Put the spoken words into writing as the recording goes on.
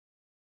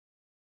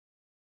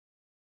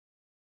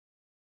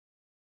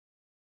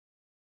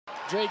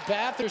Drake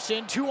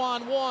Batherson,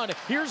 2-on-1.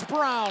 Here's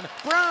Brown.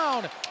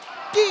 Brown,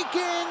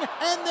 Deacon,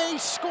 and they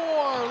score.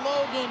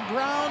 Logan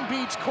Brown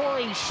beats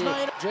Corey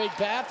Schneider. Drake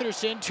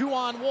Batherson,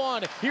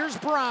 2-on-1. Here's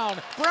Brown.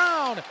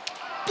 Brown,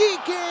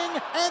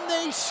 Deacon, and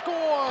they score.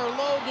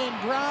 Logan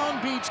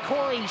Brown beats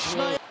Corey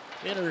Schneider.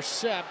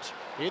 Intercept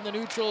in the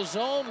neutral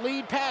zone.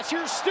 Lead pass.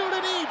 Here's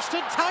Student Each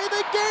to tie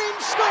the game.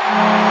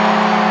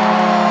 Score!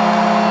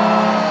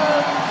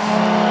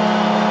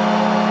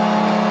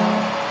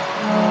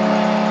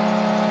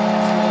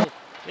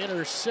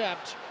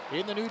 Intercept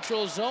in the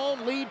neutral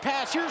zone. Lead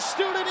pass. Here's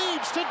Student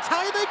Each to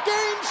tie the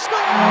game.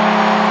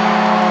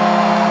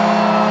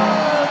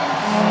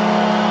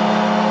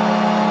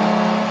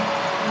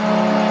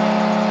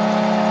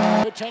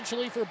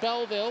 Potentially for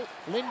Belleville.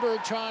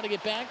 Lindbergh trying to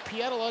get back.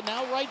 Pietola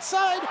now right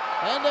side.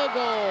 And a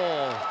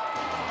goal.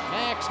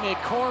 Max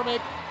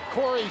McCormick.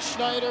 Corey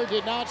Schneider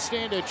did not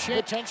stand a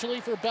chance. Potentially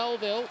for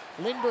Belleville.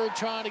 Lindbergh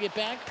trying to get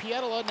back.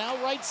 Pietola now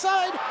right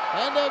side.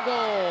 And a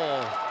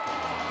goal.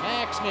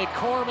 Max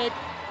McCormick.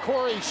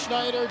 Corey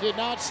Schneider did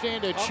not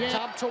stand a chance.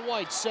 Up top to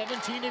White.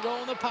 17 to go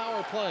in the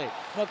power play.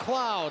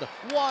 McLeod.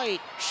 White.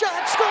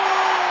 Shot scores!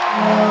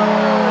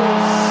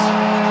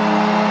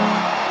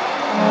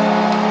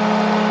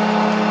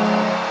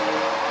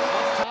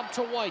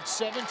 To White,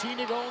 17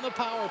 to go in the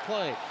power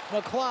play.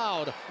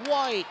 McLeod,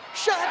 White,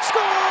 shot scores!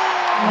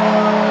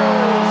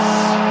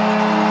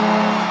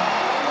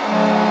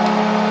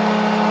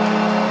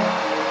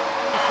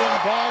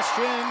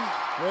 Bastian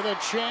with a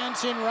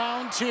chance in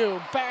round two.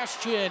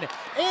 Bastian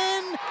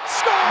in,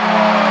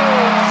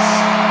 scores!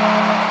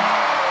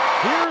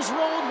 Here's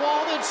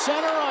Rodwald at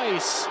center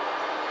ice.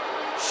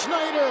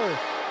 Schneider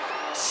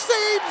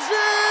saves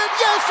it!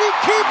 Yes, he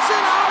keeps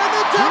it out of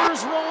the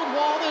Devils. Here's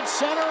Rodwald at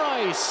center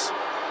ice.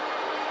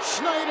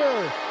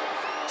 Schneider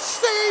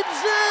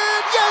saves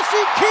it! Yes,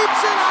 he keeps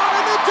it out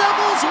and the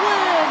Devils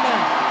win!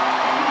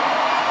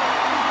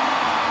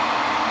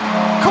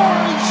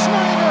 Corey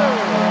Schneider!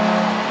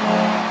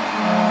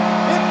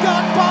 It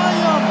got by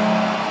him,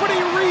 but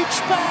he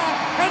reached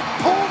back and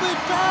pulled it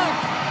back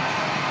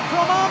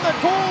from on the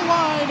goal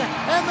line,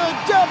 and the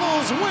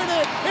Devils win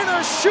it in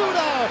a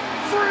shootout,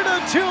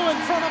 3-2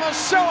 in front of a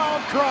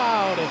sellout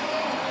crowd.